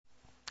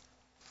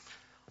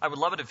I would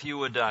love it if you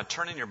would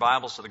turn in your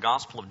Bibles to the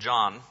Gospel of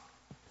John,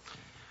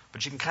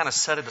 but you can kind of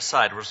set it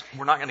aside.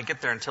 We're not going to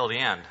get there until the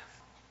end.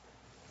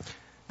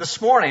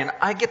 This morning,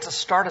 I get to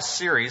start a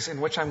series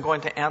in which I'm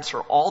going to answer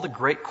all the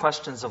great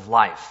questions of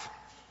life.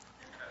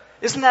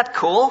 Isn't that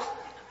cool?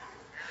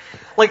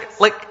 Like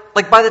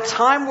by the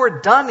time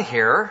we're done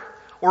here,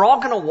 we're all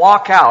going to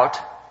walk out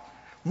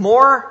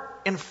more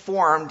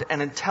informed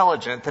and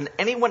intelligent than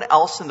anyone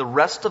else in the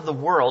rest of the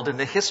world in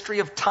the history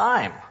of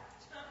time.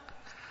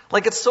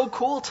 Like, it's so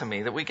cool to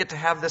me that we get to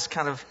have this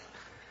kind of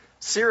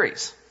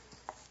series.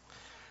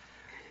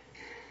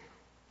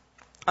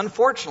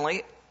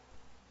 Unfortunately,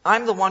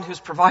 I'm the one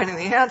who's providing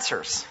the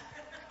answers.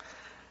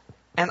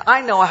 And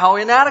I know how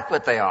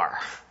inadequate they are.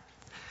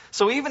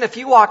 So even if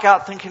you walk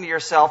out thinking to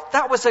yourself,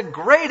 that was a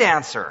great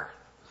answer,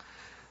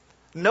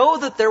 know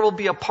that there will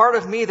be a part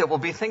of me that will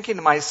be thinking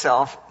to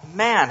myself,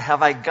 man,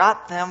 have I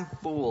got them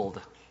fooled.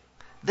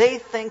 They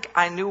think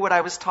I knew what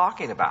I was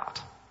talking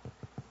about.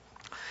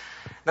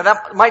 Now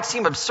that might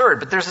seem absurd,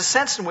 but there's a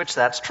sense in which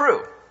that's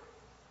true.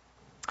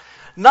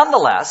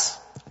 Nonetheless,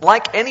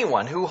 like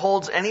anyone who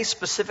holds any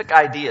specific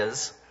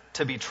ideas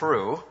to be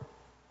true,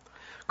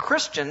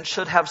 Christians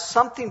should have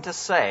something to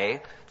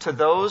say to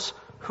those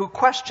who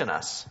question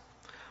us.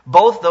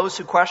 Both those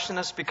who question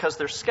us because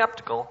they're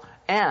skeptical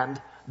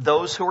and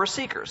those who are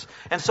seekers.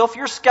 And so if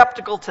you're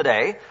skeptical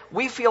today,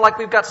 we feel like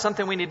we've got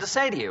something we need to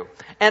say to you.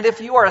 And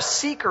if you are a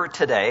seeker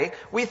today,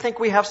 we think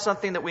we have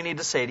something that we need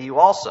to say to you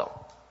also.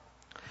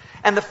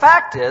 And the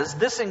fact is,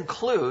 this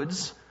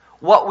includes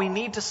what we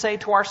need to say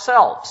to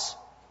ourselves.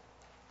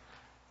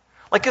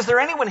 Like, is there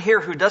anyone here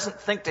who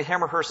doesn't think to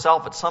him or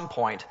herself at some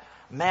point,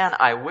 man,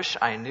 I wish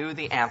I knew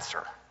the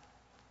answer?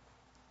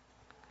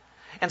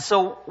 And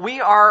so we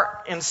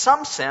are, in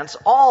some sense,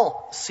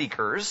 all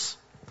seekers,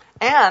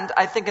 and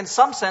I think in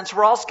some sense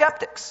we're all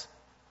skeptics.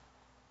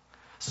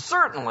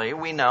 Certainly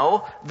we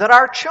know that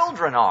our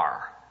children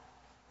are.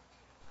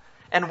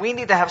 And we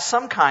need to have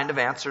some kind of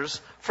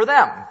answers for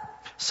them.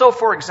 So,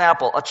 for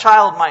example, a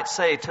child might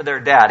say to their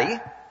daddy,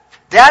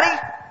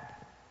 Daddy,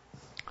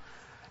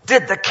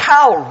 did the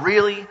cow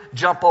really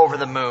jump over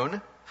the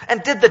moon?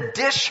 And did the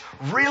dish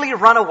really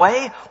run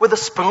away with a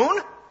spoon?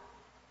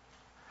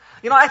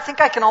 You know, I think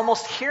I can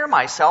almost hear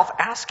myself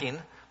asking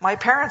my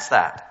parents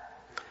that.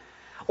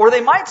 Or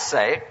they might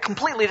say,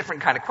 completely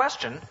different kind of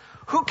question,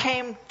 who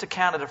came to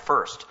Canada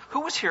first?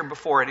 Who was here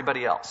before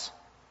anybody else?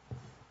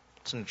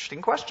 It's an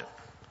interesting question.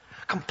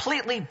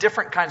 Completely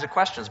different kinds of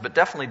questions, but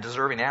definitely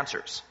deserving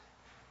answers.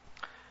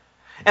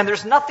 And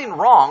there's nothing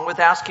wrong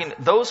with asking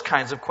those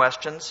kinds of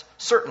questions,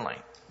 certainly.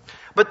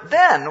 But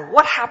then,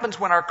 what happens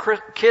when our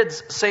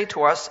kids say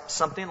to us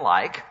something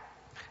like,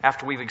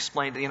 after we've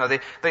explained,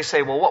 they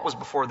say, well, what was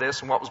before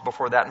this and what was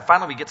before that? And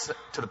finally we get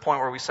to the point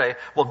where we say,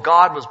 well,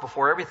 God was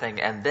before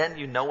everything. And then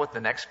you know what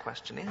the next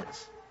question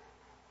is.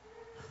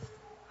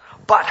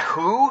 But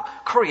who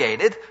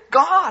created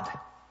God?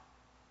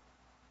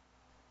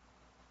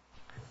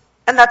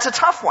 And that's a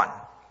tough one.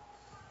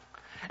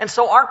 And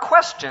so our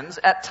questions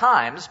at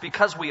times,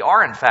 because we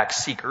are in fact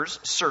seekers,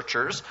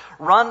 searchers,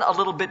 run a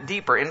little bit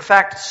deeper. In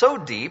fact, so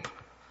deep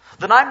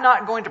that I'm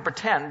not going to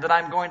pretend that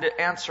I'm going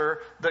to answer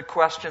the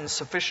questions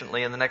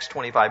sufficiently in the next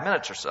 25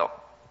 minutes or so.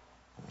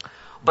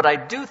 But I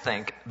do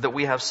think that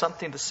we have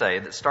something to say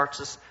that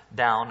starts us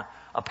down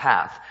a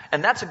path.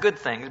 And that's a good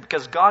thing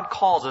because God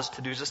calls us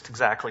to do just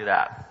exactly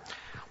that.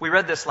 We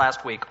read this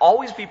last week.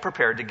 Always be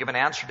prepared to give an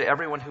answer to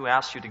everyone who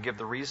asks you to give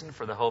the reason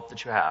for the hope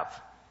that you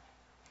have.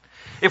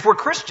 If we're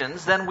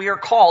Christians, then we are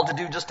called to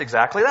do just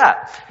exactly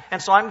that.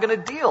 And so I'm going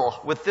to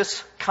deal with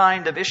this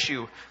kind of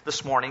issue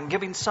this morning,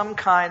 giving some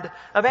kind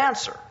of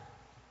answer.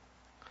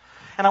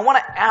 And I want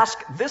to ask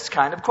this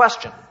kind of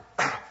question.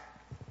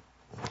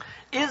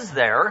 Is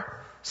there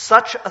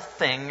such a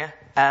thing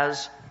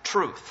as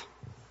truth?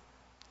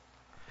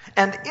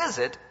 And is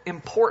it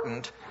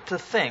important to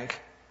think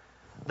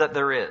that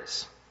there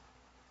is?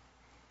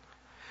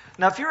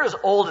 Now, if you're as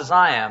old as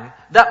I am,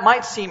 that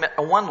might seem at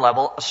one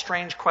level a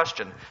strange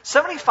question.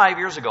 75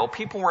 years ago,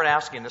 people weren't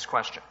asking this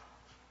question.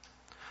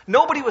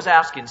 Nobody was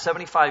asking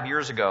 75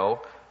 years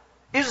ago,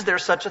 is there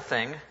such a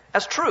thing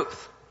as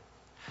truth?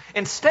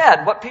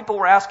 Instead, what people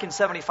were asking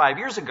 75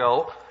 years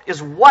ago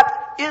is, what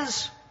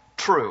is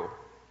true?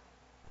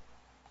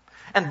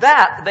 And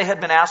that they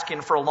had been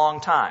asking for a long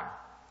time.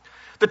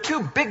 The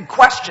two big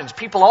questions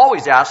people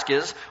always ask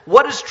is,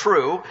 what is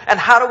true and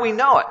how do we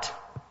know it?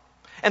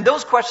 And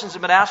those questions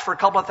have been asked for a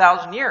couple of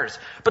thousand years.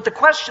 But the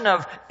question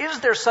of,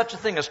 is there such a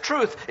thing as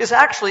truth, is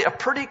actually a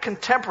pretty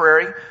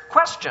contemporary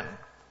question.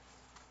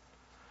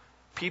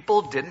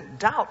 People didn't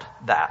doubt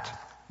that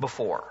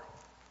before.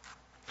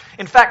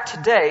 In fact,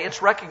 today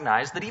it's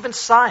recognized that even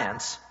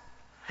science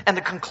and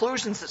the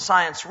conclusions that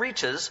science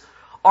reaches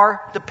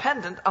are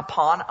dependent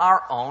upon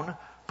our own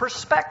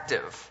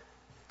perspective.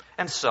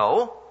 And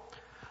so,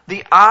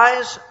 the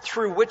eyes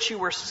through which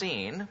you are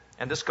seen,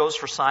 and this goes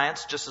for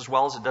science just as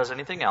well as it does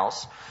anything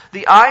else,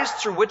 the eyes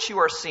through which you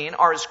are seen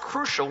are as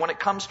crucial when it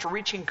comes to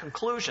reaching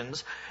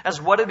conclusions as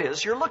what it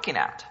is you're looking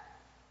at.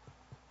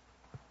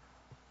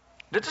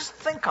 Just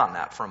think on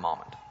that for a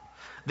moment.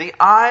 The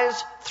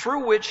eyes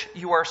through which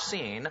you are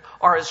seeing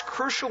are as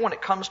crucial when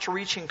it comes to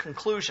reaching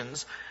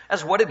conclusions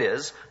as what it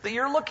is that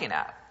you're looking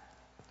at.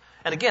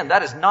 And again,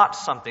 that is not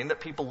something that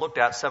people looked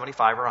at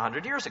 75 or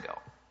 100 years ago.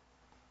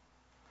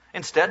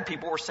 Instead,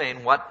 people were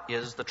saying, what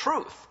is the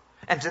truth?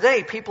 And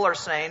today, people are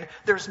saying,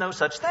 there's no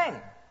such thing.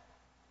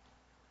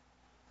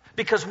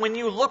 Because when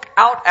you look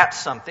out at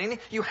something,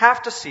 you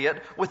have to see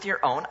it with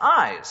your own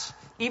eyes,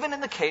 even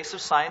in the case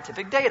of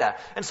scientific data.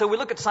 And so we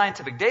look at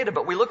scientific data,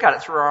 but we look at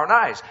it through our own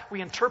eyes.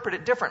 We interpret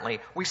it differently.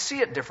 We see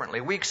it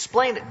differently. We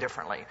explain it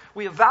differently.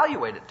 We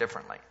evaluate it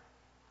differently.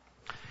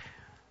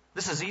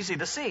 This is easy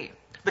to see.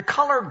 The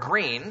color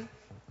green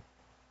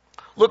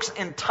looks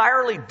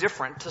entirely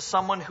different to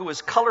someone who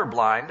is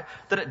colorblind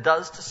than it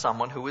does to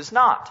someone who is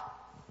not.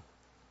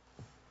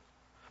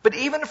 But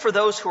even for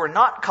those who are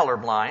not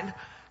colorblind,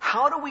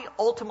 how do we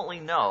ultimately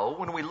know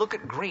when we look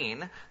at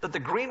green that the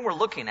green we're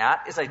looking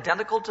at is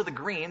identical to the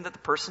green that the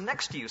person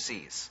next to you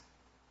sees?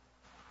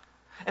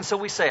 And so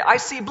we say, I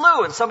see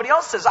blue, and somebody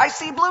else says, I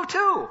see blue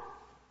too.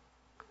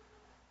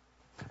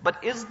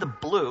 But is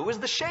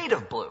the shade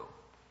of blue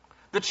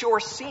that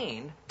you're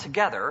seeing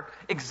together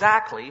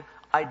exactly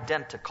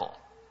identical?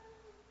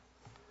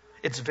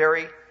 It's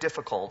very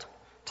difficult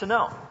to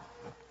know.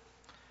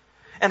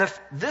 And if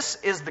this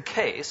is the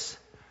case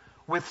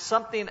with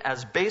something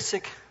as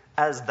basic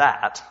as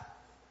that,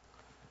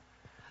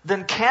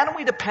 then can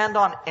we depend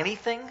on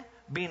anything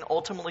being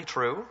ultimately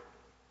true?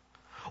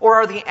 Or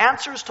are the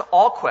answers to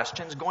all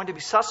questions going to be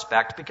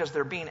suspect because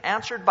they're being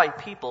answered by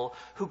people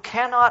who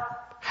cannot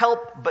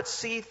help but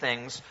see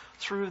things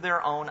through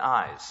their own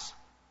eyes?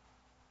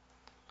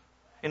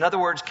 In other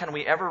words, can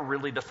we ever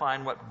really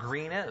define what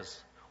green is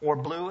or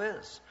blue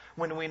is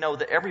when we know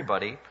that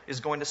everybody is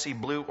going to see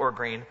blue or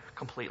green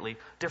completely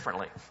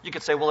differently? You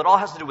could say, well, it all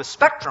has to do with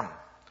spectrum,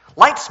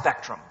 light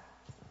spectrum.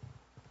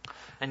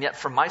 And yet,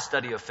 from my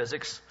study of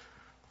physics,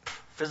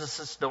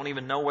 physicists don't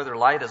even know whether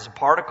light is a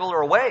particle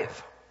or a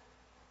wave.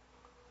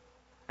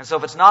 And so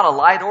if it's not a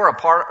light or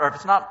if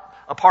it's not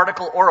a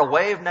particle or a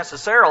wave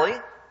necessarily,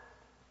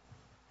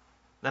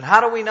 then how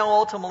do we know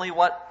ultimately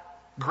what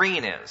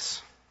green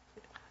is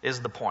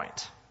the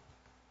point.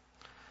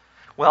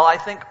 Well, I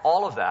think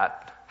all of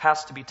that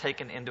has to be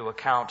taken into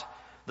account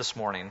this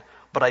morning,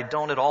 but I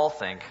don't at all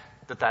think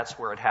that that's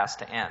where it has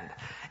to end.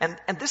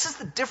 And this is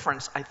the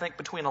difference, I think,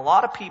 between a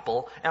lot of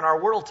people and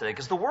our world today,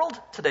 because the world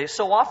today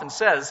so often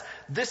says,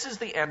 this is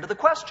the end of the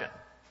question.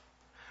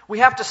 We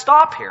have to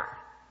stop here.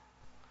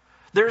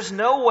 There's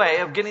no way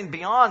of getting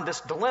beyond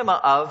this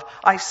dilemma of,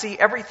 I see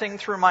everything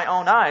through my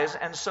own eyes,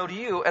 and so do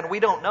you, and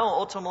we don't know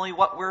ultimately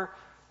what we're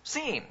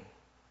seeing,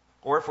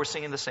 or if we're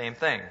seeing the same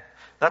thing.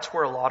 That's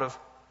where a lot of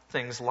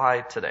things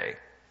lie today.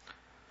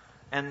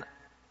 And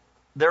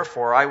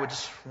therefore, I would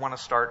just want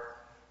to start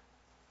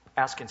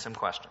asking some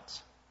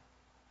questions.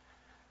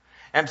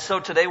 And so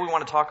today we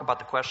want to talk about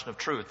the question of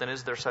truth, and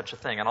is there such a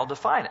thing? And I'll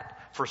define it,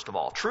 first of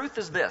all. Truth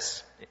is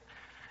this,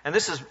 and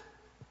this is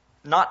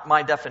not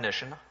my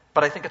definition,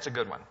 but I think it's a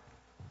good one.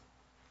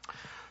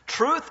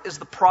 Truth is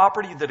the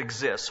property that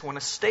exists when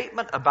a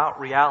statement about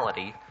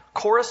reality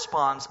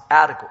corresponds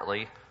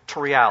adequately to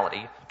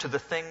reality, to the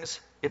things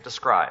it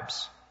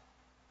describes.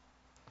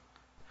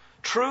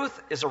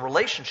 Truth is a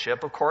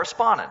relationship of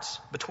correspondence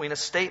between a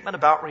statement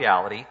about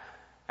reality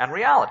and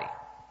reality.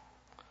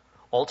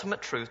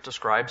 Ultimate truth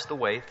describes the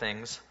way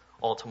things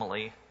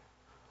ultimately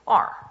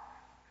are.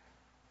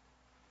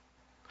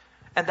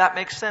 And that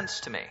makes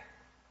sense to me.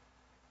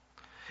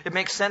 It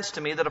makes sense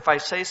to me that if I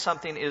say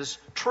something is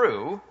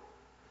true,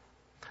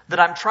 that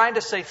I'm trying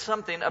to say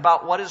something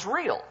about what is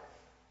real,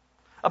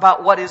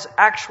 about what is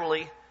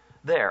actually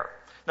there.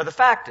 Now, the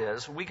fact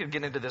is, we could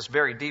get into this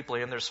very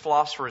deeply, and there's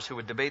philosophers who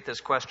would debate this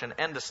question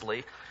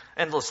endlessly,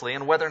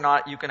 and whether or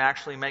not you can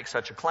actually make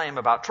such a claim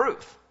about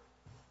truth.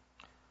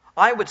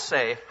 I would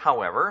say,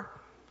 however,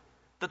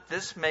 that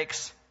this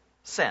makes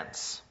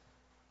sense.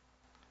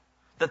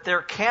 That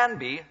there can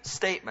be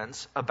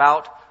statements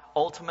about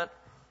ultimate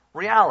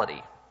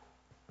reality.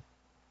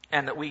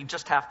 And that we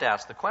just have to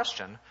ask the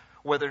question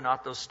whether or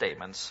not those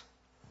statements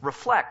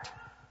reflect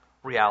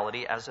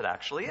reality as it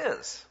actually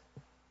is.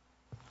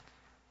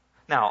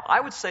 Now, I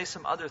would say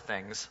some other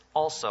things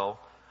also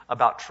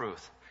about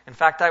truth. In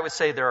fact, I would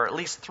say there are at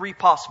least 3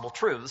 possible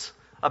truths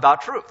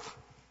about truth.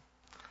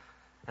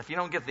 If you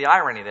don't get the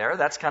irony there,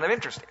 that's kind of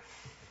interesting.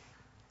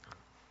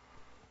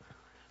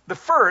 The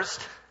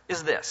first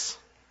is this.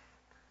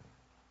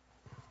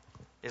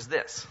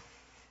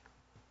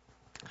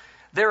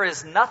 There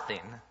is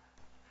nothing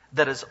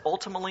that is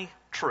ultimately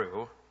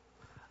true.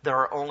 There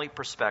are only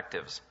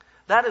perspectives.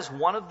 That is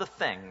one of the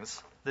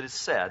things that is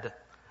said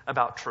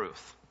about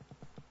truth.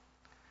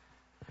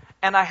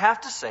 And I have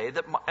to say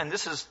that, and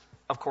this is,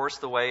 of course,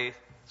 the way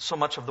so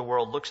much of the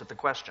world looks at the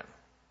question.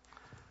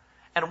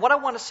 And what I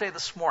want to say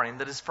this morning,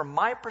 that is from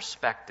my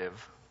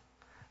perspective,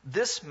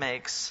 this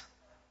makes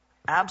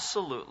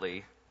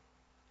absolutely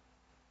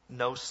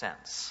no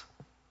sense.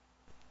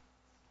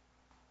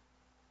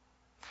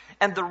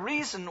 And the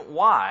reason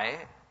why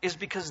is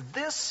because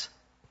this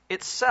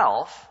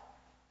itself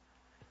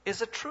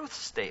is a truth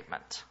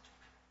statement.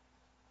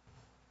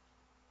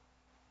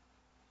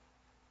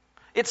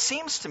 It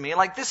seems to me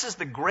like this is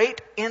the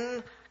great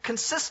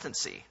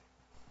inconsistency.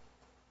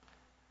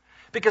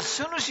 Because as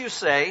soon as you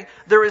say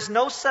there is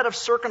no set of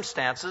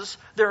circumstances,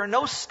 there are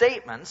no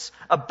statements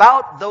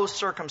about those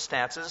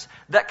circumstances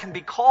that can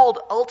be called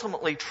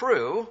ultimately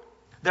true,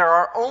 there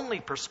are only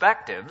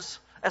perspectives.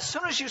 As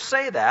soon as you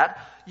say that,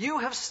 you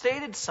have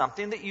stated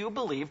something that you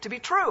believe to be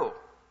true.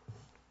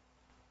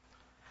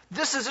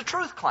 This is a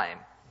truth claim.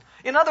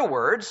 In other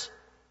words,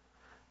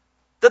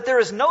 that there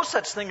is no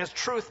such thing as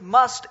truth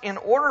must, in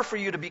order for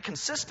you to be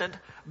consistent,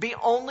 be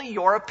only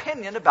your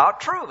opinion about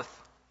truth.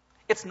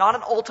 It's not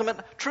an ultimate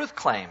truth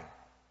claim.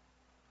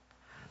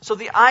 So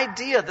the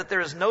idea that there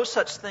is no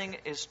such thing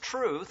as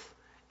truth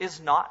is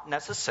not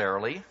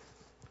necessarily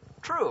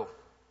true.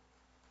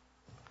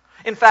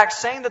 In fact,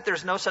 saying that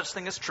there's no such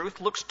thing as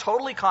truth looks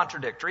totally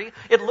contradictory.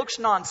 It looks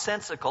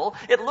nonsensical.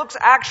 It looks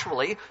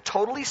actually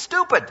totally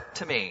stupid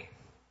to me,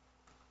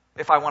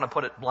 if I want to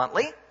put it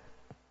bluntly.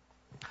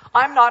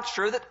 I'm not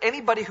sure that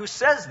anybody who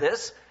says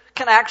this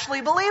can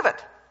actually believe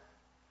it.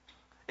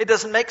 It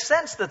doesn't make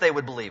sense that they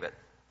would believe it,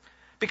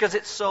 because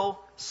it's so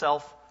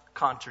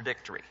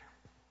self-contradictory.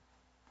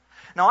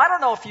 Now, I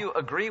don't know if you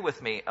agree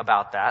with me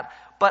about that,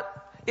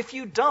 but if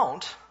you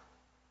don't,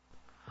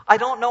 I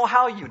don't know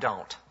how you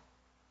don't.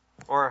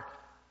 Or,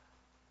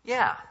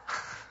 yeah.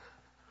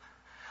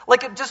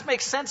 Like, it just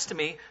makes sense to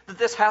me that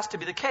this has to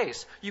be the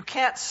case. You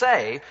can't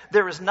say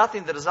there is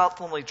nothing that is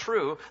ultimately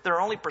true, there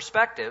are only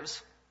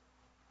perspectives,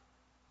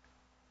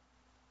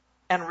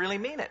 and really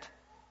mean it.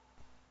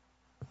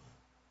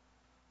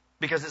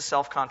 Because it's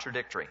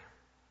self-contradictory.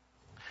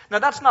 Now,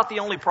 that's not the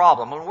only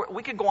problem.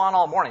 We could go on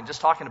all morning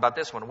just talking about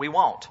this one. We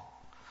won't.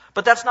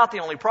 But that's not the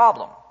only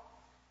problem.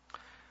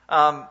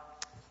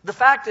 The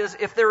fact is,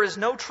 if there is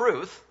no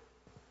truth,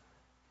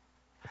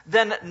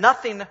 then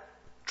nothing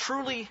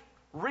truly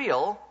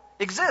real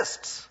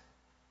exists.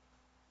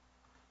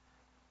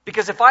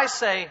 Because if I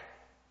say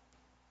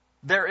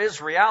there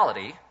is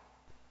reality,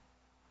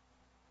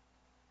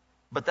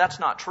 but that's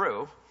not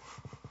true,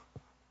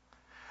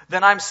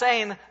 then I'm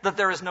saying that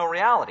there is no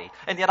reality.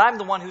 And yet I'm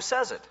the one who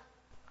says it.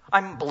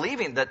 I'm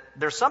believing that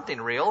there's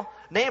something real,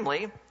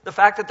 namely the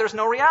fact that there's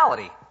no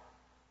reality.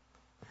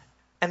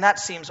 And that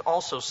seems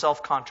also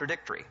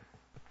self-contradictory.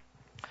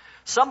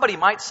 Somebody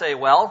might say,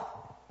 well,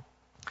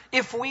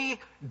 if we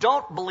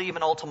don't believe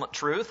in ultimate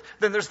truth,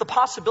 then there's the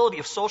possibility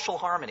of social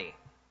harmony.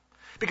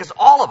 Because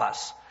all of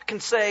us can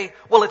say,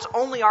 well, it's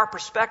only our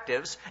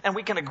perspectives, and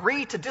we can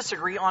agree to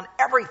disagree on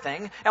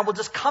everything, and we'll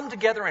just come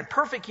together in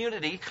perfect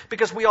unity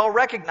because we all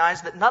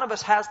recognize that none of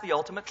us has the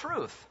ultimate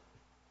truth.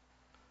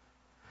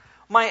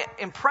 My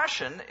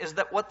impression is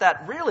that what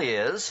that really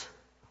is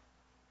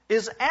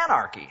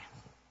anarchy,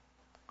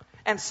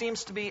 and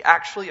seems to be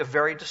actually a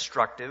very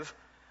destructive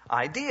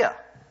idea.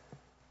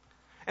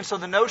 And so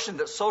the notion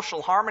that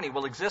social harmony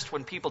will exist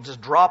when people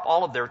just drop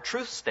all of their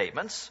truth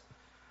statements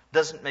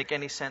doesn't make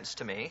any sense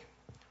to me.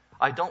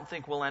 I don't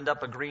think we'll end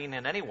up agreeing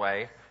in any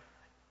way,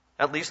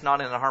 at least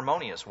not in a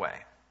harmonious way.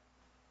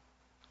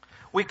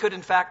 We could,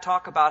 in fact,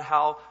 talk about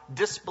how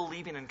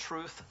disbelieving in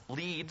truth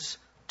leads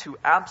to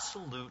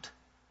absolute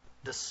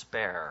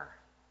despair.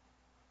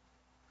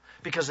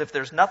 Because if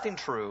there's nothing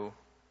true,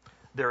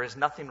 there is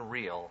nothing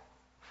real,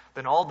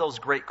 then all those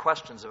great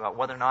questions about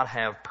whether or not I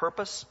have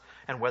purpose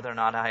and whether or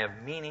not I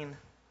have meaning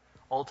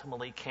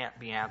ultimately can't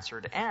be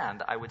answered,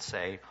 and, I would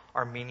say,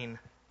 are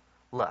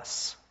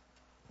meaningless.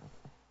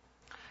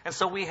 And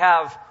so we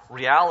have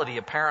reality,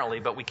 apparently,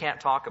 but we can't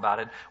talk about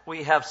it.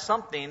 We have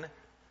something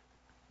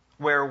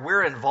where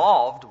we're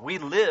involved, we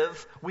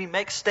live, we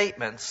make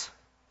statements.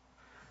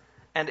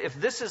 And if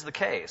this is the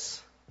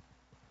case,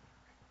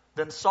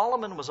 then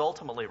Solomon was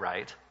ultimately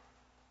right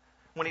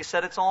when he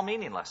said it's all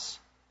meaningless.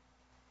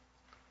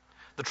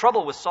 The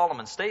trouble with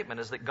Solomon's statement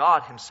is that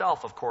God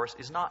himself, of course,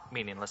 is not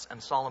meaningless,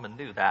 and Solomon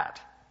knew that.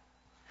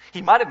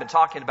 He might have been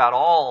talking about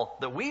all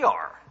that we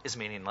are is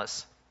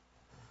meaningless,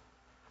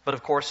 but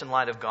of course, in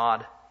light of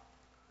God,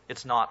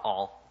 it's not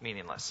all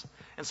meaningless.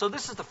 And so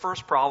this is the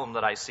first problem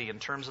that I see in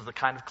terms of the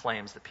kind of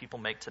claims that people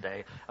make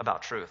today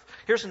about truth.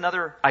 Here's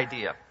another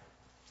idea.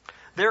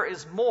 There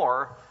is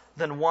more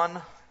than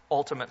one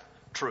ultimate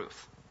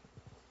truth.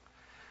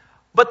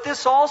 But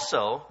this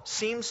also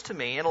seems to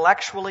me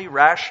intellectually,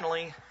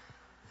 rationally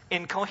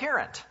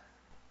incoherent.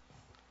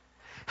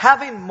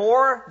 Having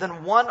more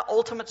than one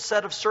ultimate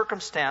set of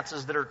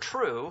circumstances that are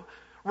true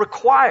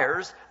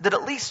requires that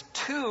at least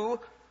two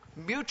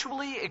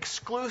mutually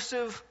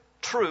exclusive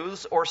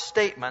truths or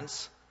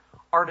statements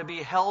are to be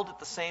held at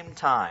the same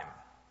time,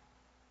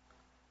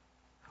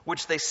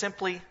 which they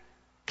simply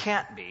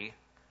can't be,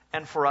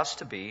 and for us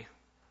to be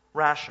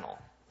rational.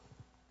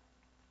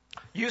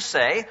 You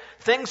say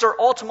things are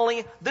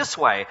ultimately this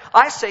way.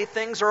 I say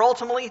things are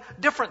ultimately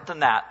different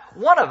than that.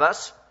 One of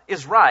us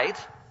is right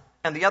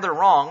and the other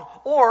wrong,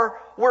 or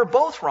we're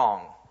both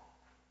wrong.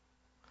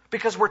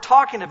 Because we're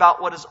talking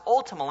about what is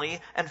ultimately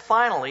and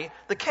finally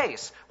the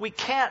case. We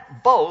can't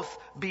both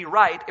be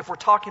right if we're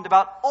talking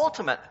about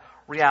ultimate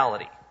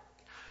reality.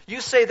 You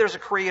say there's a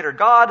creator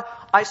God.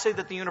 I say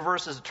that the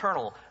universe is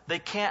eternal. They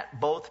can't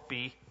both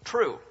be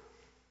true.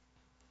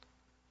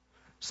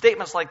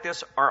 Statements like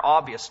this are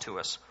obvious to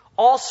us.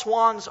 All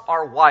swans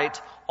are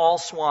white. All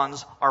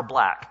swans are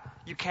black.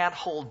 You can't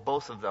hold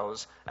both of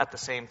those at the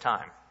same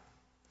time.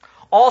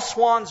 All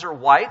swans are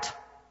white.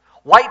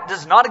 White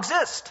does not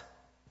exist.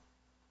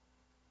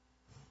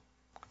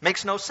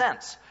 Makes no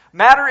sense.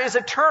 Matter is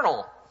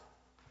eternal.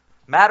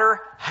 Matter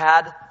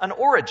had an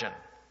origin.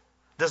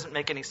 Doesn't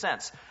make any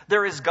sense.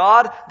 There is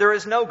God, there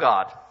is no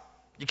God.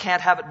 You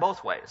can't have it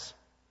both ways.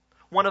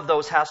 One of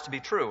those has to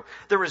be true.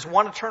 There is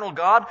one eternal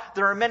God,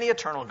 there are many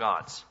eternal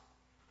gods.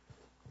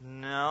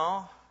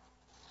 No,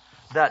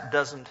 that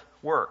doesn't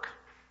work.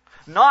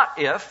 Not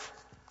if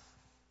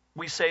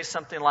we say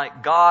something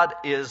like God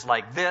is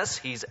like this,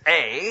 he's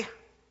A,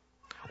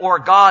 or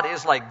God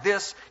is like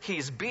this,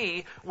 he's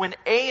B, when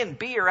A and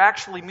B are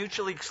actually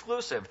mutually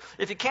exclusive.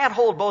 If you can't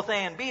hold both A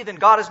and B, then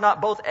God is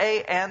not both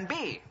A and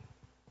B.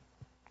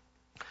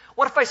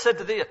 What if I said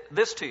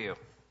this to you?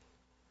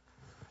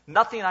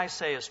 Nothing I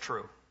say is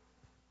true.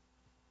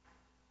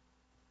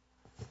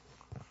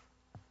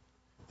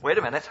 Wait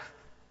a minute.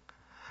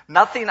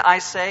 Nothing I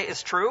say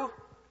is true?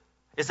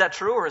 Is that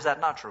true or is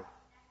that not true?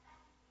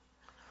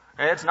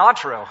 It's not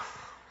true.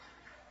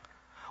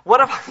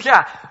 What if,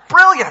 yeah,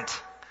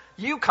 brilliant.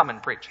 You come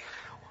and preach.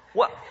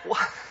 What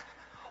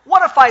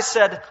if I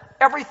said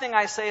everything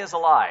I say is a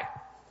lie?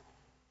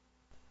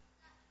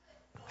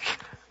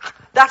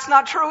 That's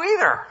not true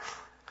either.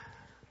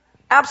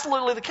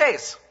 Absolutely the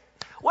case.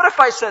 What if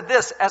I said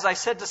this, as I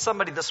said to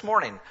somebody this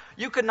morning?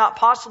 You could not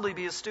possibly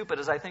be as stupid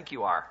as I think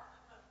you are.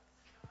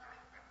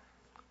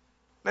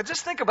 Now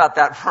just think about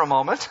that for a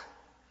moment.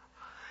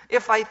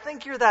 If I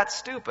think you're that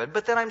stupid,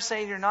 but then I'm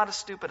saying you're not as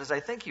stupid as I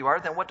think you are,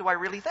 then what do I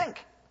really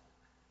think?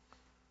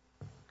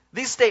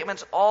 These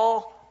statements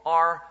all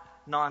are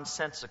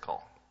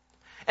nonsensical.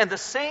 And the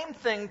same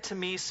thing to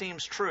me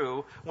seems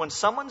true when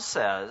someone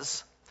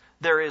says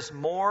there is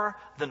more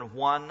than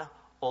one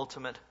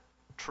ultimate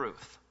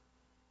truth.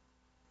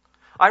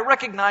 I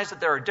recognize that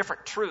there are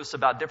different truths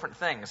about different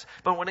things,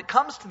 but when it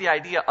comes to the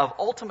idea of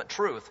ultimate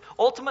truth,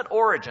 ultimate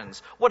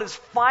origins, what is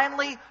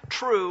finally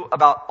true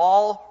about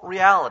all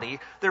reality,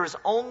 there is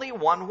only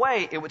one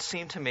way, it would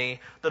seem to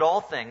me, that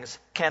all things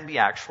can be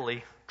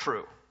actually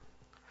true.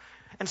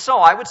 And so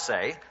I would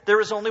say there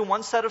is only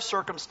one set of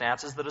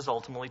circumstances that is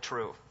ultimately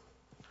true.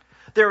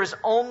 There is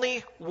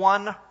only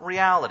one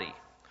reality,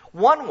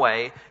 one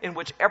way in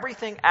which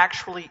everything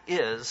actually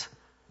is,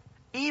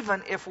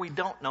 even if we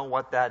don't know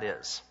what that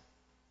is.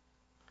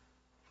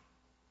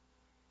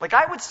 Like,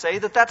 I would say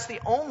that that's the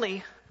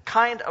only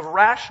kind of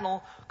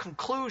rational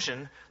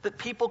conclusion that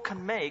people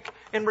can make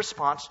in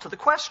response to the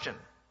question.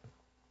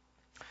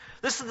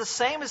 This is the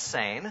same as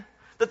saying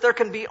that there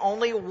can be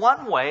only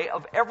one way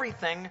of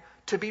everything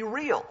to be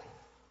real.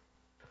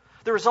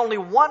 There is only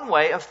one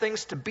way of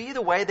things to be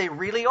the way they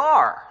really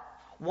are.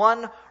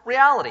 One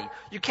reality.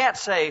 You can't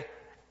say,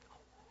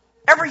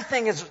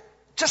 everything is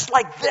just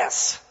like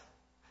this.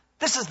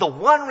 This is the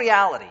one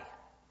reality.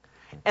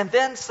 And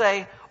then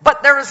say,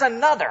 but there is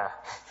another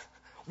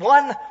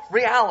one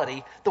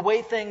reality, the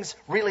way things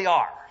really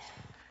are.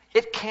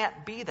 It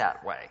can't be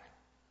that way.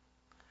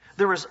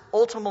 There is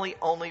ultimately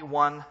only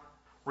one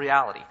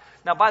reality.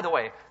 Now, by the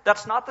way,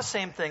 that's not the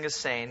same thing as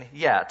saying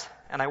yet,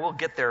 and I will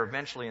get there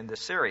eventually in this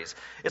series.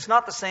 It's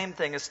not the same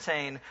thing as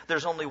saying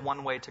there's only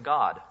one way to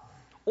God,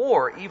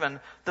 or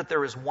even that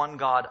there is one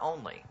God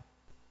only.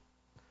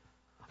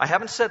 I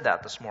haven't said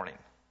that this morning.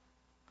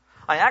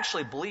 I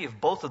actually believe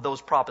both of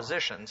those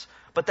propositions,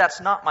 but that's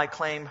not my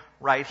claim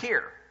right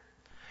here.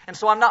 And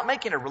so I'm not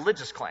making a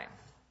religious claim.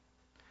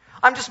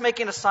 I'm just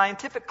making a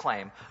scientific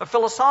claim, a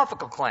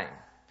philosophical claim,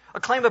 a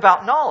claim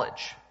about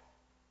knowledge.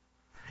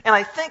 And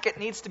I think it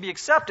needs to be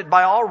accepted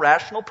by all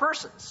rational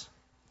persons.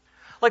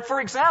 Like,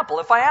 for example,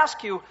 if I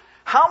ask you,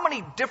 how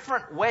many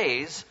different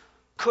ways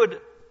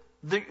could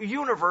the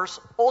universe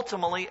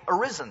ultimately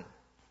arisen?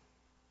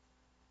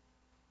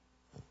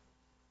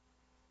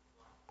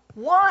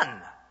 One.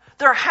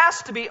 There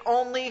has to be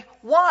only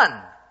one.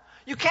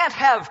 You can't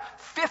have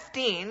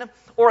 15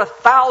 or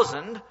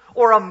 1,000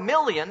 or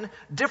 1,000,000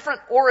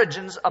 different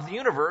origins of the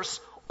universe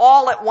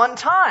all at one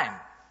time.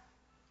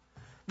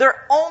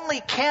 There only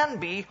can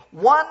be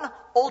one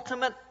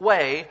ultimate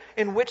way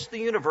in which the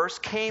universe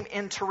came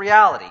into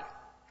reality.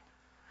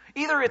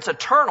 Either it's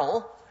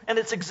eternal and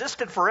it's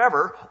existed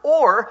forever,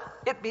 or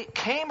it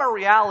became a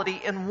reality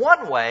in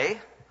one way,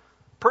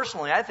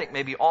 personally I think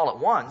maybe all at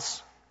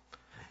once,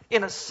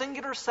 in a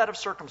singular set of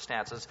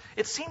circumstances.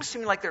 It seems to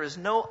me like there is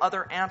no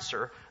other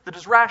answer that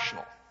is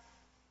rational.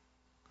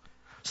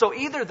 So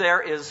either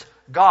there is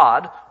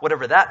God,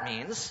 whatever that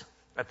means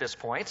at this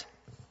point,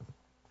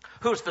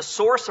 who's the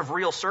source of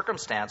real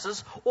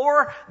circumstances,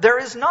 or there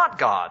is not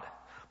God.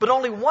 But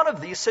only one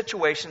of these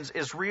situations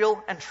is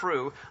real and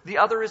true. The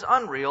other is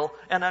unreal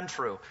and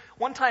untrue.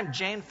 One time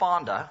Jane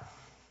Fonda,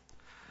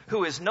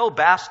 who is no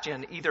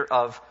bastion either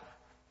of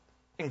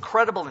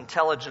incredible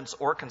intelligence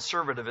or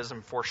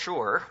conservatism for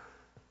sure,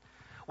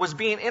 was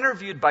being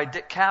interviewed by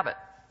Dick Cavett.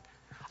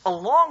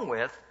 along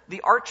with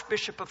the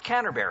Archbishop of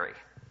Canterbury.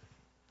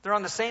 They're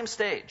on the same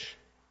stage.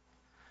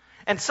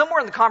 And somewhere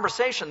in the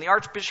conversation, the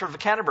Archbishop of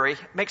Canterbury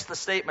makes the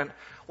statement,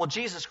 well,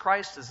 Jesus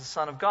Christ is the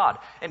Son of God.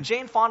 And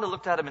Jane Fonda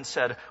looked at him and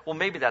said, well,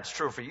 maybe that's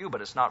true for you,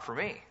 but it's not for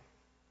me.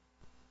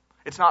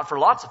 It's not for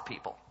lots of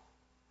people.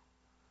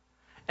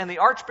 And the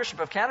Archbishop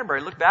of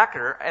Canterbury looked back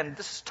at her, and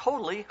this is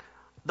totally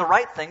the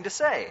right thing to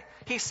say.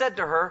 He said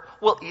to her,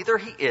 well, either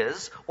he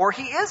is or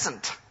he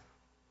isn't.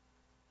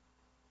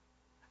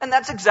 And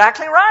that's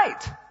exactly right.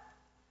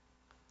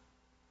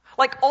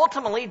 Like,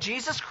 ultimately,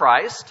 Jesus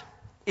Christ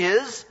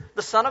is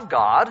the Son of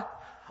God.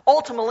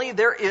 Ultimately,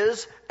 there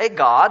is a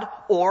God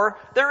or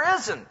there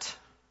isn't.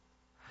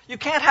 You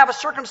can't have a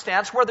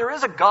circumstance where there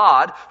is a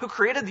God who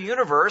created the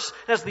universe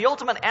and has the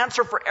ultimate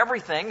answer for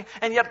everything,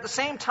 and yet at the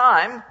same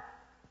time,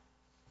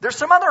 there's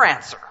some other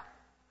answer.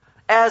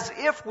 As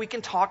if we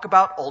can talk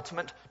about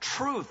ultimate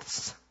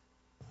truths.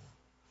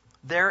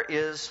 There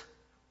is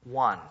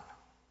one.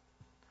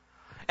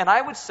 And I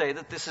would say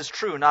that this is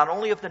true not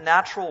only of the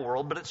natural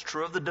world, but it's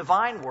true of the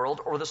divine world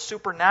or the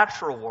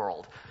supernatural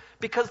world.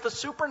 Because the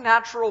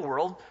supernatural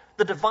world,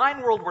 the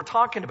divine world we're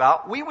talking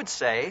about, we would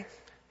say,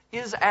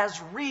 is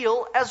as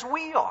real as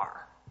we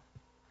are.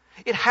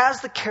 It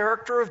has the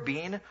character of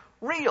being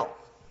real.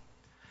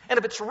 And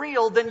if it's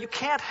real, then you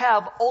can't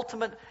have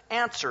ultimate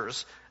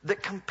answers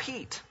that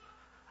compete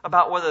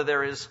about whether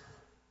there is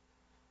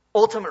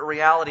ultimate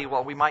reality,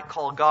 what we might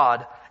call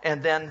God,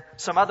 and then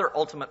some other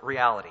ultimate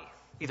reality.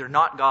 Either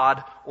not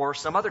God or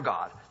some other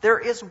God. There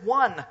is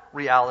one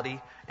reality,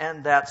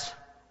 and that's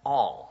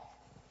all.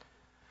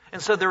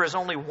 And so there is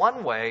only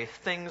one way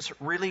things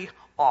really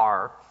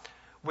are,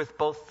 with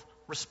both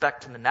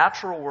respect to the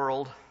natural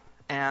world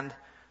and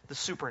the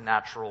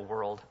supernatural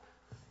world,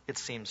 it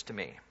seems to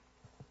me.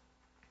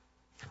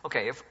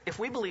 Okay, if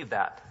we believe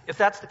that, if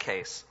that's the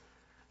case,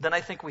 then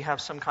I think we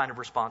have some kind of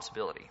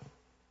responsibility.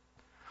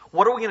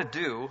 What are we going to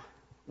do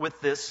with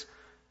this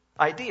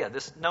idea,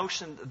 this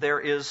notion that there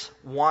is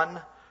one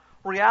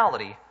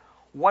reality?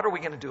 What are we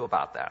going to do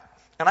about that?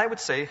 And I would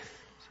say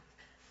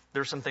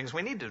there's some things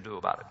we need to do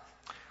about it.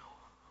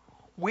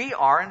 We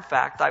are, in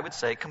fact, I would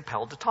say,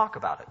 compelled to talk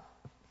about it.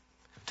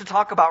 To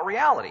talk about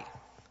reality.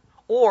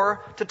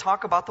 Or to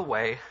talk about the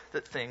way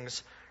that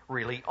things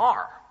really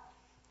are.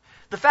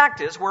 The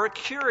fact is, we're a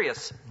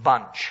curious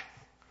bunch.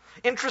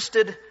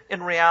 Interested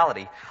in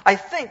reality. I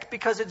think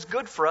because it's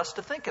good for us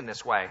to think in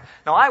this way.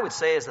 Now, I would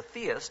say as a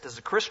theist, as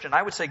a Christian,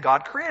 I would say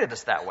God created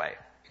us that way.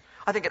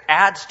 I think it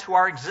adds to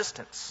our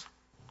existence.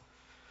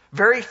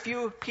 Very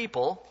few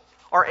people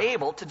are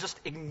able to just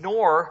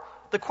ignore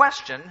the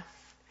question,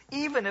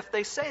 even if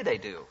they say they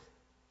do.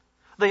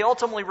 They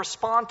ultimately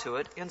respond to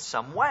it in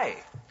some way.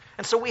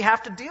 And so we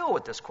have to deal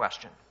with this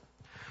question.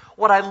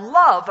 What I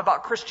love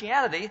about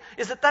Christianity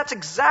is that that's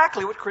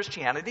exactly what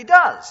Christianity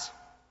does.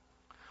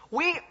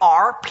 We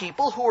are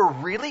people who are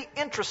really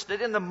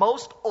interested in the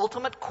most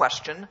ultimate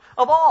question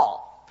of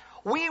all.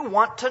 We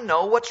want to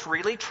know what's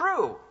really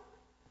true.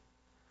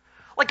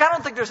 Like, I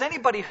don't think there's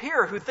anybody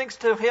here who thinks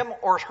to him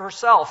or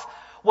herself,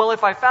 well,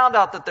 if I found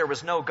out that there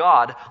was no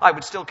God, I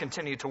would still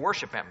continue to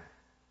worship him.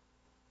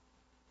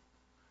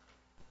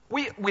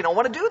 We don't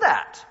want to do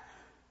that.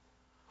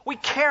 We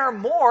care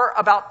more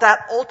about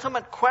that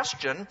ultimate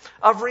question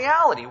of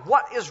reality.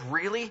 What is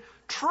really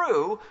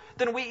true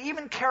than we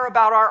even care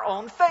about our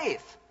own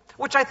faith,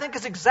 which I think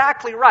is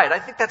exactly right. I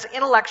think that's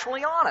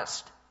intellectually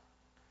honest.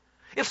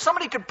 If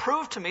somebody could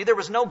prove to me there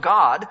was no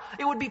God,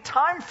 it would be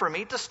time for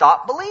me to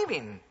stop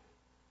believing.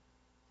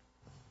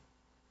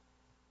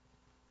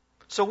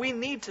 So we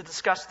need to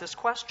discuss this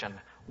question.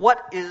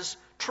 What is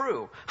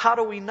true? How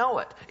do we know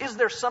it? Is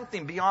there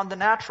something beyond the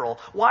natural?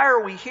 Why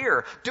are we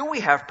here? Do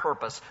we have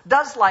purpose?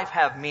 Does life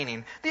have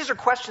meaning? These are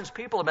questions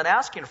people have been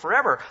asking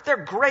forever.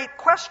 They're great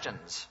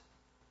questions.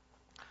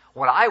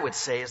 What I would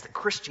say is that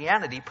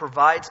Christianity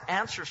provides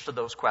answers to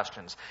those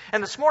questions.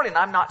 And this morning,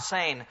 I'm not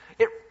saying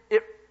it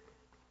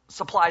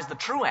supplies the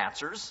true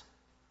answers.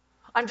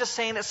 I'm just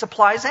saying it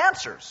supplies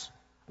answers.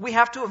 We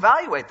have to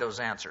evaluate those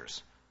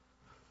answers.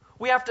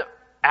 We have to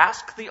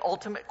ask the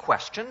ultimate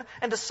question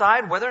and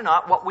decide whether or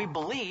not what we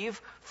believe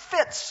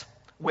fits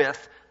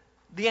with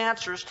the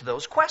answers to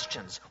those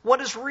questions.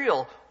 What is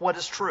real? What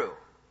is true?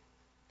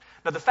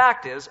 Now, the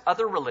fact is,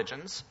 other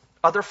religions,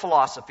 other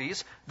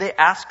philosophies, they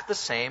ask the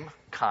same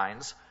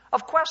kinds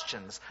of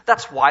questions.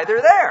 That's why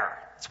they're there.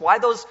 That's why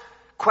those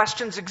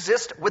questions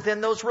exist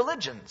within those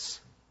religions.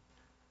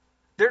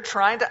 They're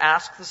trying to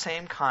ask the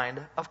same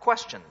kind of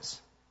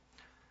questions.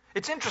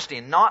 It's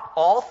interesting, not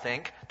all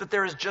think that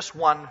there is just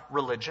one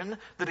religion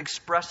that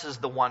expresses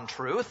the one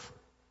truth,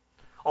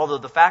 although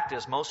the fact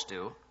is most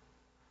do.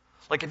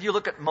 Like if you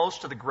look at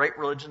most of the great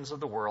religions of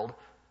the world,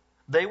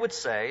 they would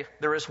say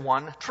there is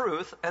one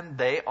truth and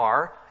they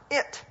are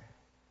it.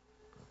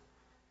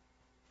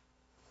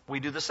 We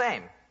do the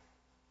same.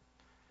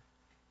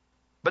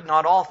 But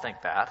not all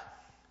think that.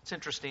 It's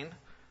interesting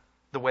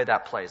the way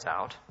that plays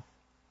out.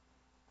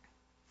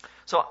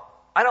 So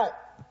I don't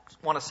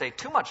want to say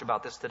too much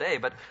about this today,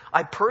 but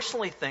I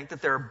personally think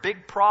that there are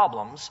big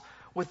problems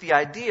with the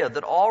idea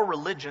that all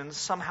religions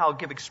somehow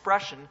give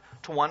expression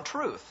to one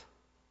truth.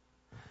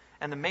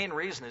 And the main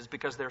reason is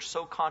because they're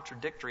so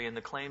contradictory in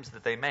the claims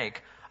that they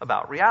make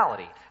about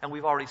reality. And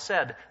we've already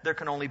said there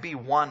can only be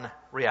one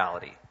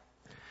reality.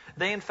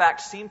 They, in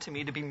fact, seem to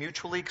me to be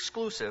mutually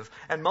exclusive,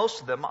 and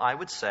most of them, I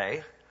would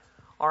say,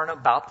 are in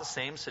about the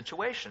same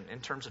situation in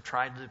terms of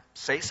trying to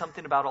say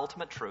something about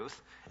ultimate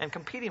truth and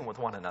competing with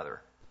one another.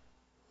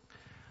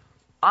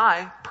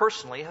 I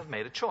personally have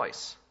made a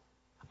choice.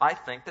 I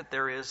think that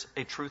there is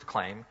a truth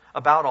claim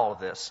about all of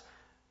this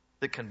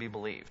that can be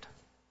believed.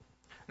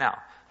 Now,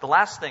 the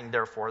last thing,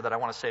 therefore, that I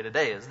want to say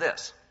today is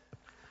this.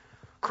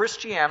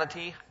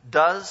 Christianity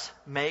does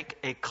make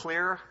a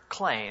clear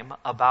claim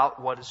about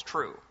what is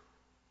true,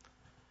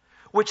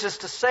 which is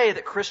to say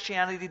that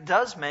Christianity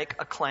does make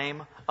a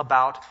claim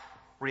about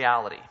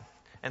reality.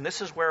 And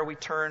this is where we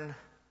turn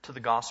to the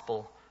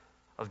Gospel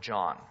of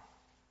John.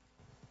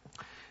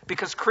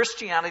 Because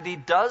Christianity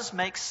does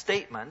make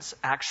statements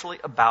actually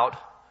about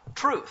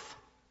truth.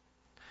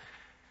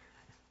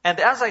 And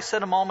as I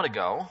said a moment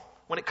ago,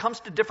 when it comes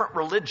to different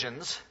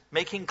religions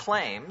making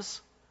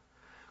claims,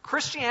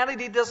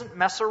 Christianity doesn't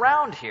mess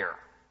around here.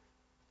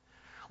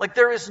 Like,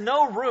 there is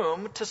no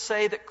room to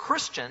say that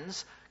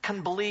Christians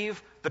can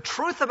believe the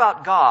truth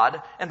about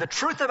God and the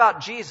truth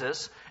about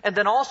Jesus, and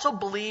then also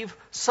believe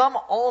some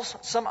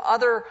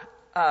other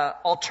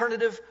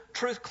alternative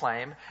truth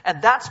claim,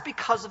 and that's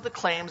because of the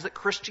claims that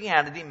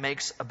Christianity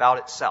makes about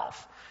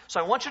itself. So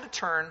I want you to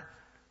turn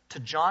to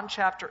John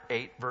chapter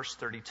 8, verse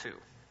 32.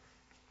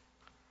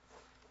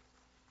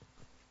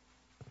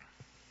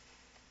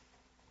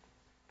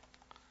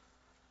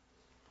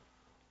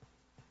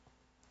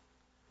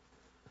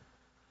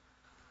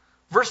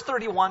 Verse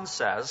 31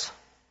 says,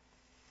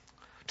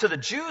 "To the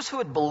Jews who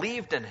had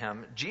believed in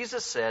him,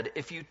 Jesus said,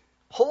 'If you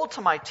hold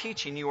to my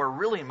teaching, you are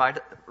really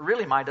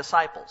my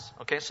disciples.'"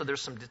 Okay, so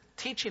there's some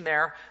teaching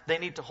there they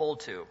need to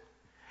hold to.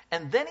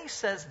 And then he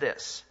says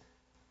this,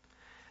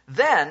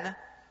 "Then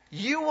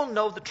you will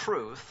know the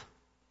truth,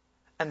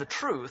 and the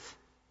truth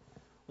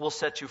will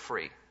set you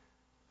free."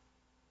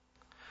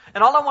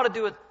 And all I want to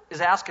do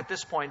is ask at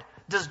this point,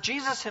 does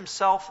Jesus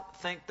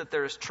himself think that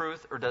there is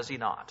truth, or does he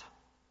not?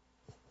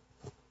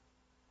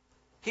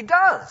 He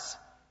does.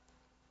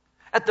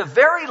 At the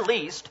very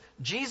least,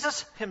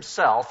 Jesus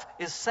himself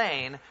is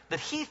saying that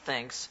he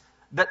thinks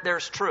that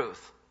there's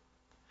truth.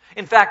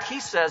 In fact, he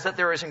says that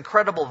there is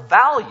incredible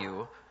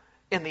value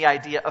in the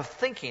idea of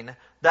thinking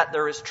that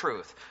there is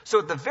truth. So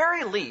at the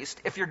very least,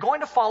 if you're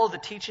going to follow the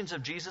teachings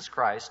of Jesus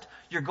Christ,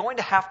 you're going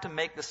to have to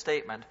make the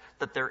statement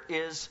that there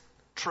is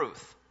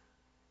truth.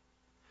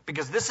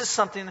 Because this is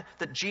something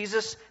that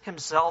Jesus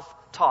himself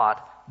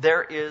taught.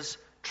 There is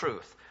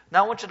truth.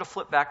 Now I want you to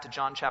flip back to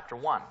John chapter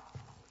 1.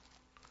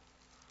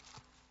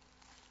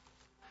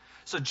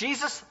 So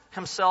Jesus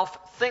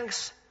himself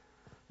thinks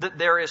that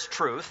there is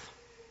truth.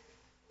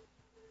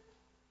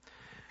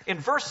 In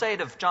verse 8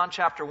 of John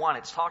chapter 1,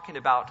 it's talking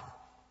about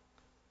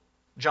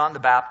John the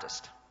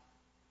Baptist.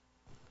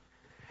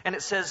 And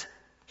it says,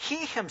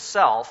 "He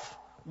himself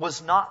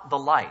was not the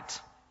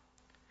light.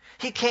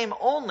 He came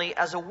only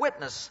as a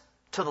witness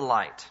to the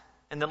light."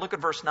 And then look at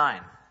verse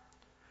 9.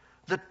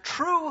 "The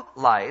true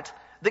light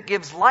that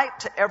gives light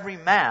to every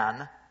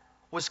man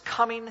was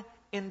coming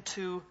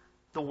into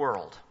the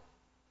world."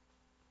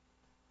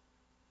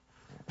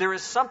 There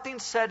is something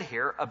said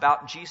here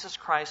about Jesus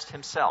Christ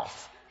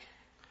himself.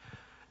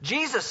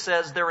 Jesus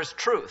says there is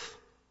truth.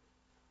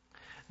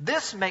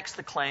 This makes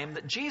the claim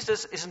that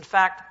Jesus is in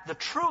fact the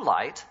true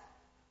light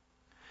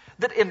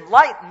that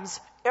enlightens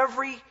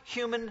every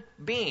human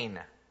being.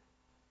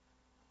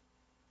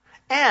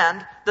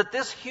 And that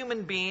this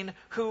human being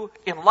who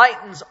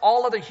enlightens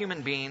all other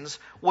human beings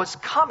was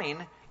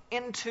coming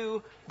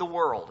into the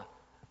world.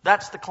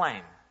 That's the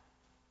claim.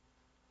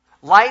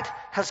 Light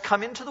has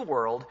come into the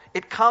world.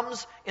 It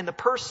comes in the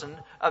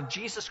person of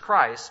Jesus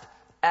Christ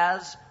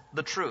as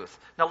the truth.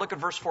 Now look at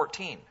verse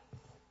 14. It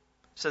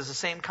says the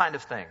same kind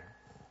of thing.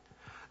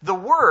 "The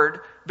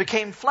Word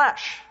became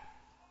flesh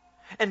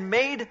and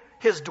made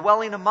his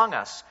dwelling among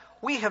us.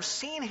 We have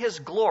seen his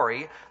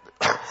glory,"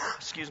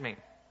 excuse me,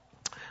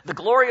 "the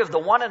glory of the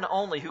one and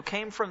only who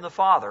came from the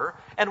Father."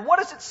 And what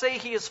does it say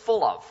he is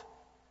full of?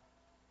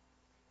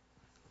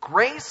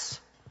 Grace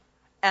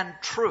and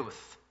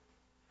truth.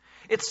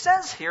 It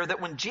says here that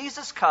when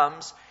Jesus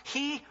comes,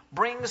 he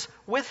brings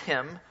with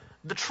him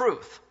the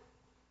truth.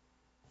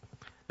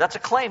 That's a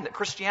claim that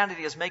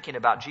Christianity is making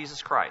about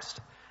Jesus Christ.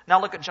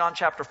 Now look at John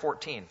chapter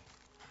 14.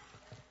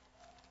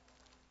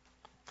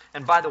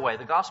 And by the way,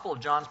 the Gospel of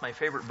John is my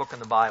favorite book in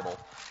the Bible.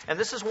 And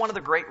this is one of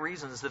the great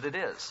reasons that it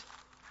is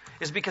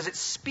because it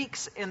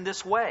speaks in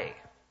this way.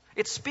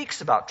 It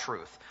speaks about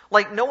truth,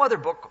 like no other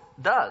book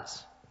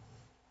does.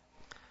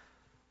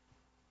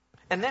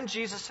 And then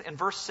Jesus, in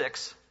verse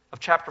 6 of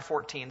chapter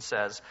 14,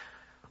 says,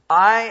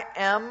 "I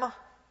am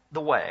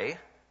the way,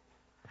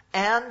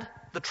 and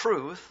the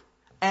truth,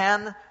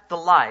 and the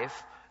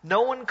life.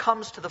 No one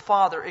comes to the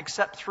Father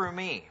except through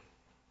me."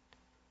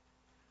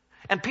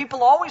 And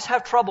people always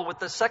have trouble with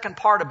the second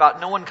part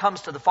about no one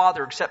comes to the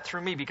Father except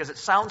through me because it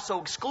sounds so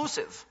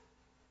exclusive.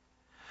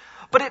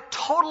 But it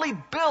totally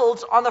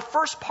builds on the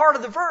first part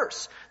of the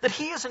verse, that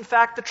he is in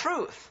fact the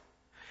truth.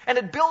 And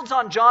it builds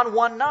on John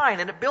 1:9,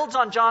 and it builds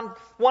on John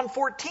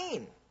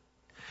 1:14.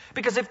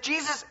 Because if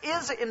Jesus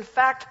is in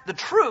fact the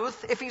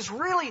truth, if he's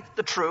really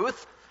the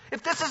truth,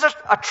 if this is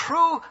a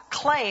true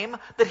claim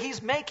that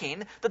he's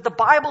making, that the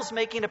Bible's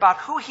making about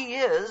who he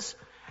is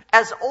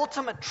as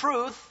ultimate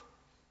truth,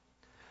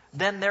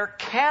 then there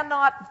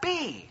cannot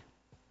be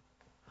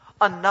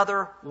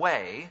another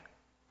way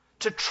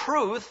to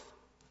truth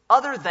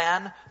other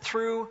than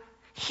through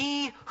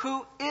he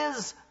who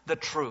is the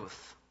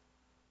truth.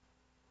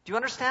 Do you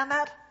understand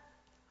that?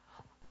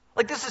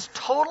 Like, this is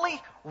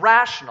totally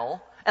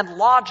rational and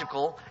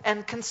logical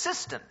and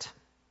consistent.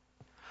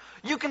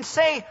 You can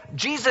say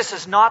Jesus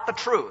is not the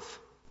truth.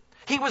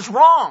 He was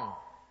wrong.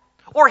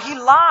 Or he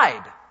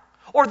lied.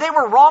 Or they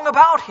were wrong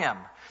about him.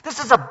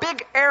 This is a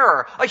big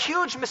error, a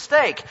huge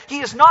mistake.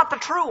 He is not the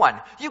true one.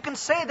 You can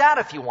say that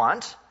if you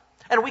want,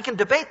 and we can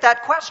debate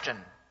that question.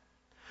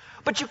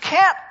 But you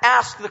can't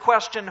ask the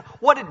question,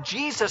 what did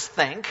Jesus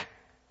think?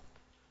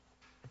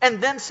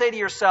 And then say to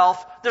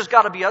yourself, there's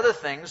got to be other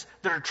things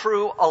that are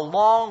true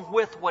along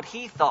with what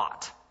he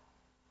thought.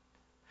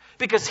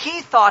 Because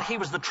he thought he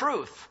was the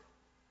truth.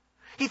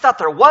 He thought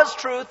there was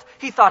truth.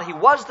 He thought he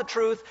was the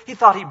truth. He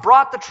thought he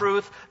brought the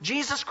truth.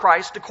 Jesus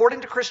Christ,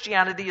 according to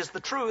Christianity, is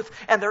the truth,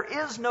 and there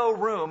is no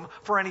room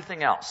for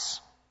anything else,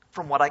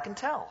 from what I can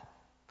tell,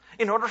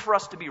 in order for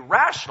us to be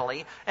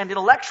rationally and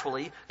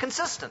intellectually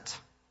consistent.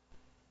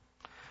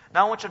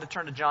 Now I want you to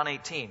turn to John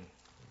 18.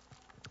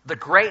 The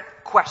great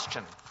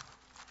question.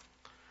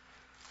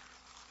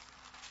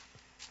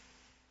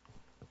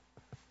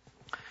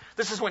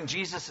 This is when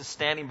Jesus is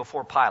standing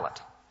before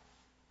Pilate.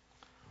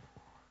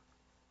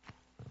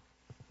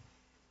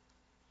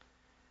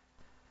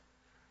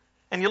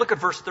 And you look at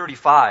verse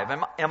 35.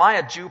 Am I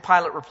a Jew?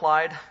 Pilate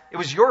replied. It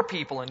was your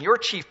people and your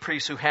chief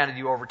priests who handed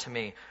you over to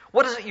me.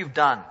 What is it you've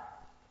done?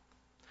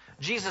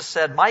 Jesus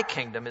said, my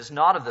kingdom is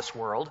not of this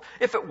world.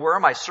 If it were,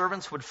 my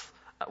servants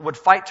would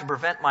fight to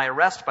prevent my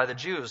arrest by the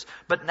Jews.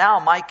 But now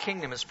my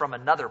kingdom is from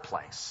another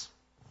place.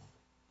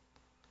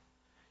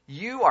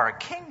 You are a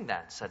king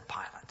then, said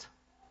Pilate.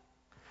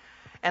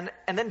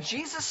 And then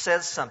Jesus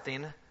says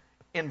something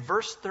in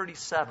verse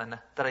 37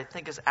 that I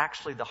think is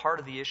actually the heart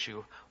of the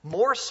issue,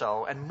 more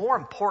so and more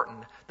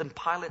important than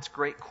Pilate's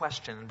great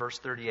question in verse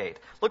 38.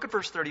 Look at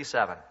verse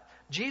 37.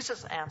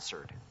 Jesus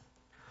answered,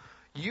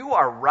 you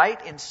are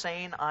right in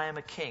saying I am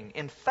a king.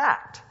 In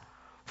fact,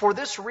 for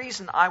this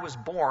reason I was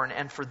born,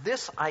 and for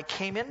this I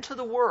came into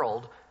the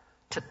world,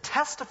 to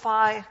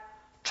testify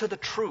to the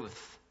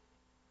truth.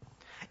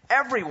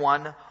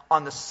 Everyone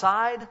on the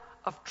side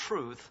of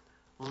truth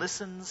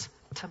listens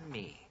to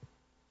me.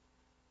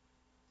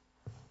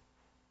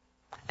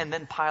 And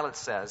then Pilate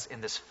says,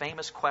 in this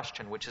famous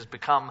question, which has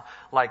become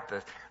like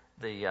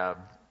the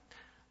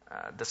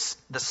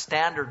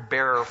standard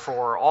bearer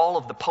for all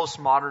of the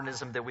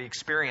postmodernism that we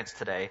experience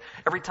today,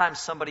 every time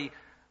somebody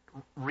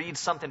reads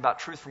something about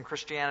truth from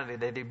Christianity,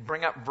 they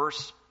bring up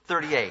verse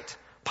 38.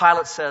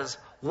 Pilate says,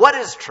 what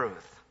is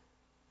truth?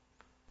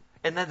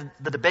 And then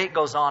the debate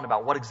goes on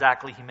about what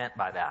exactly he meant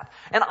by that.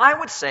 And I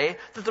would say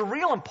that the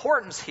real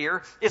importance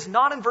here is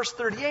not in verse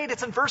 38,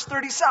 it's in verse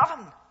 37.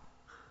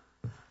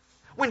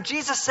 When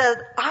Jesus said,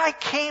 I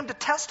came to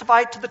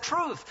testify to the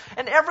truth,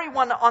 and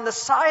everyone on the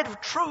side of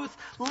truth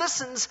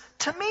listens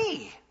to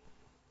me.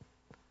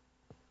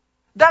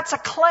 That's a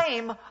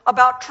claim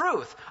about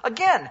truth.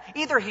 Again,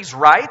 either he's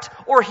right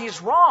or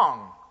he's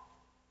wrong.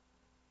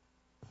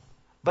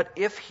 But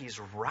if he's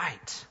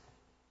right,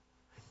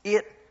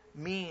 it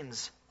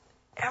means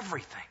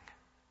everything.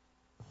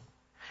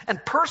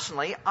 And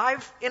personally,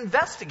 I've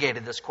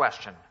investigated this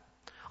question.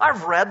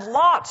 I've read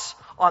lots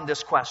on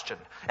this question.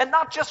 And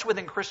not just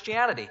within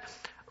Christianity.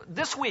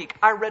 This week,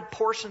 I read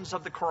portions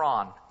of the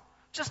Quran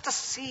just to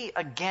see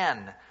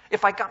again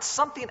if I got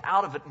something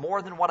out of it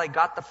more than what I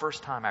got the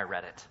first time I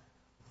read it.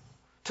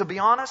 To be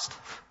honest,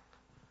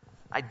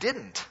 I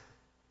didn't.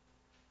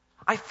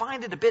 I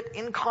find it a bit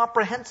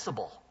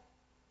incomprehensible.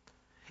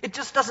 It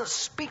just doesn't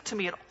speak to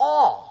me at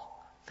all.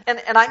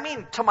 And I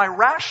mean to my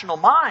rational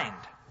mind,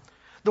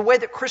 the way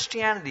that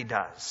Christianity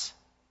does.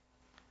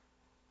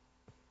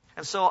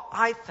 And so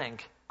I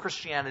think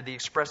Christianity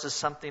expresses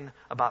something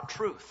about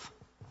truth.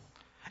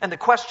 And the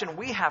question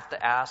we have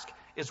to ask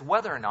is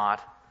whether or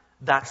not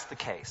that's the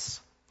case.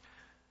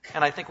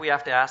 And I think we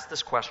have to ask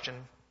this question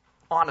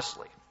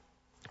honestly,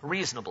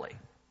 reasonably,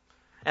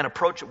 and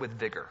approach it with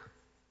vigor.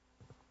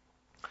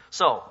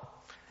 So,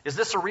 is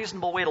this a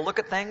reasonable way to look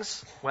at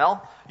things?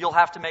 Well, you'll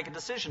have to make a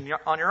decision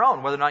on your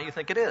own whether or not you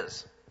think it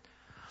is.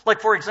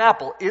 Like, for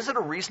example, is it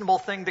a reasonable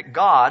thing that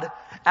God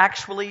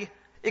actually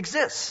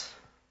exists?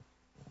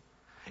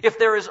 If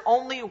there is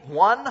only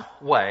one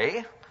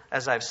way,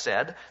 as I've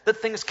said, that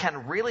things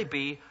can really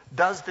be,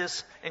 does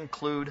this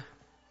include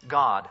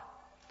God?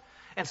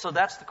 And so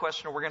that's the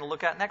question we're going to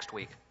look at next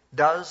week.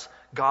 Does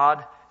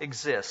God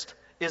exist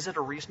is it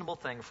a reasonable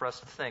thing for us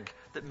to think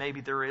that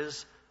maybe there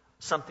is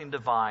something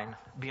divine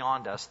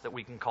beyond us that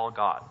we can call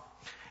God?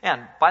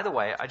 And, by the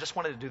way, I just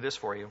wanted to do this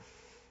for you.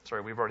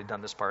 Sorry, we've already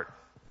done this part.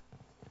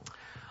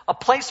 A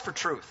place for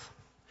truth.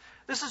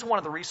 This is one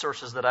of the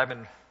resources that I've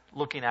been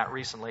looking at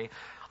recently.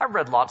 I've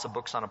read lots of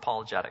books on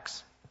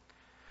apologetics.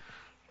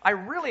 I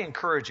really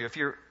encourage you,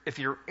 if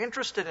you're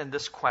interested in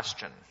this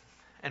question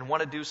and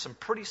want to do some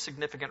pretty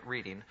significant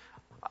reading,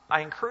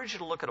 I encourage you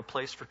to look at A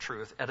Place for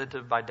Truth,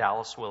 edited by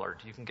Dallas Willard.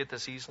 You can get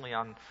this easily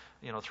on,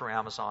 through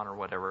Amazon or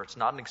whatever. It's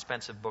not an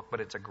expensive book, but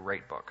it's a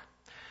great book.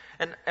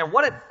 And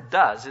what it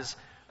does is,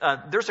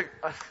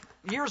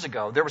 years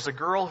ago, there was a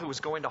girl who was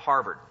going to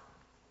Harvard,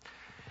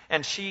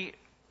 and she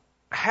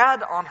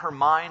had on her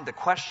mind the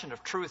question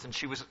of truth, and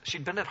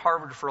she'd been at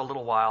Harvard for a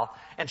little while,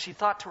 and she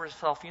thought to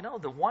herself,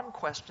 the one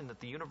question that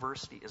the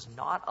university is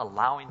not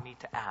allowing me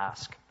to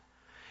ask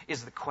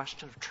is the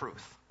question of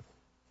truth.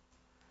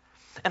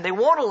 And they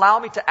won't allow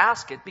me to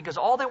ask it because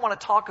all they want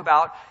to talk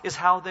about is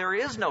how there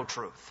is no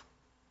truth.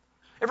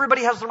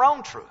 Everybody has their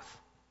own truth.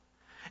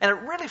 And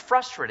it really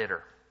frustrated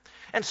her.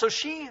 And so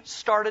she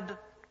started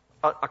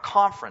a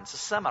conference, a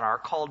seminar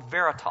called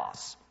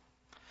Veritas.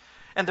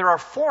 And there are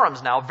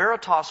forums now,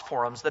 Veritas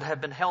forums, that have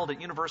been held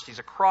at universities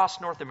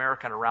across North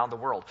America and around the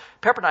world.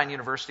 Pepperdine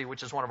University,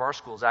 which is one of our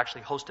schools,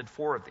 actually hosted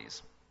 4 of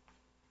these.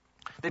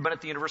 They've been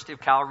at the University of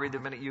Calgary,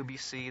 they've been at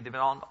UBC, they've been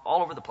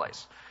all over the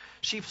place.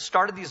 She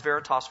started these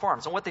Veritas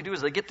forums, and what they do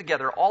is they get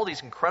together all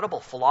these incredible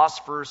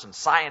philosophers and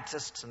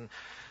scientists and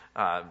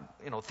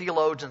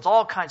theologians,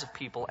 all kinds of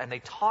people, and they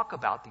talk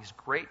about these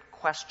great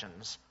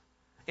questions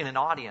in an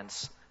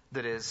audience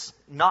that is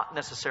not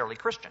necessarily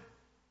Christian.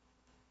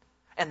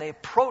 And they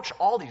approach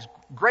all these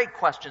great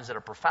questions at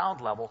a profound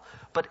level,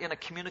 but in a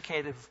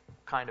communicative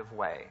kind of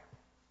way.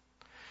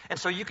 And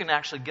so you can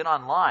actually get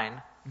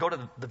online, go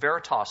to the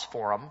Veritas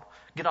forum,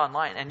 get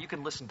online, and you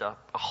can listen to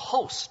a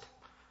host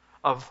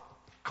of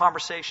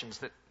conversations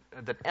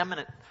that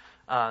eminent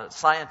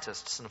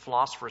scientists and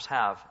philosophers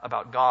have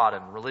about God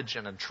and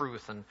religion and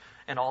truth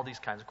and all these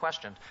kinds of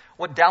questions.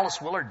 What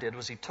Dallas Willard did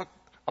was he took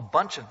a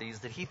bunch of these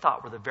that he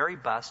thought were the very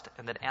best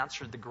and that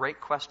answered the great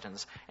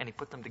questions, and he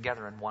put them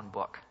together in one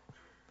book.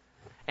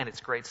 And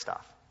it's great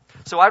stuff.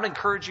 So I would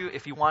encourage you,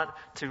 if you want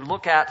to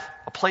look at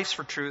A Place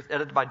for Truth,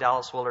 edited by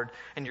Dallas Willard,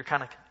 and you're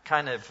kind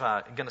of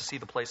going to see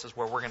the places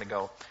where we're going to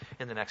go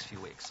in the next few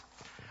weeks.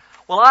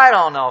 Well, I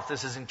don't know if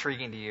this is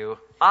intriguing to you.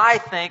 I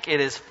think it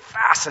is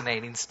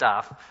fascinating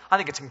stuff. I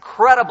think it's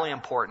incredibly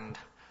important.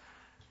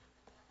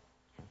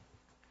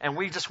 And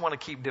we just want to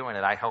keep doing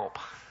it, I hope.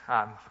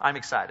 I'm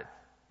excited.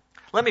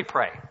 Let me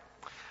pray.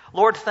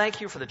 Lord,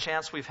 thank you for the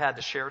chance we've had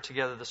to share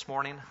together this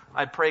morning.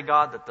 I pray,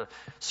 God, that the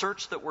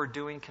search that we're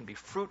doing can be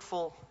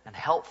fruitful and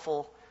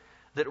helpful,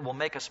 that it will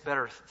make us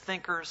better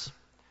thinkers.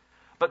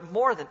 But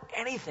more than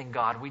anything,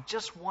 God, we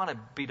just want to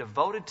be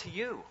devoted to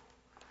you.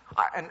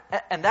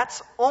 And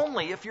that's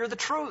only if you're the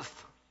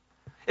truth.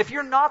 If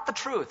you're not the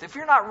truth, if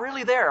you're not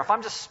really there, if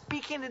I'm just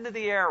speaking into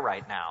the air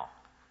right now,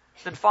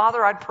 then,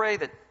 Father, I'd pray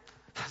that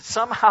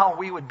somehow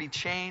we would be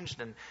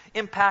changed and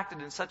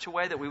impacted in such a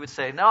way that we would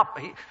say, no,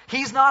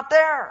 he's not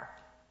there.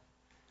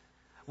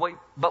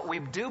 But we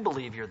do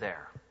believe you're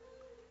there.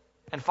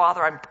 And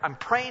Father, I'm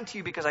praying to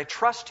you because I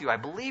trust you. I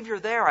believe you're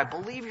there. I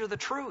believe you're the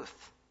truth.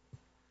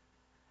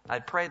 I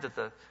pray that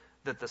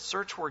the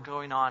search we're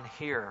going on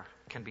here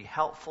can be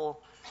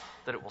helpful,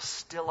 that it will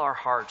still our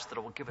hearts, that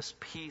it will give us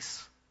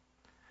peace,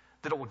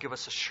 that it will give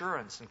us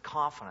assurance and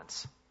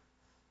confidence,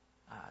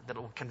 that it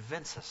will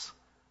convince us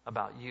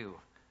about you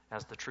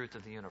as the truth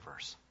of the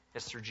universe.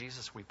 It's through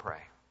Jesus we pray,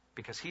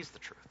 because he's the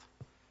truth.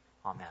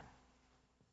 Amen.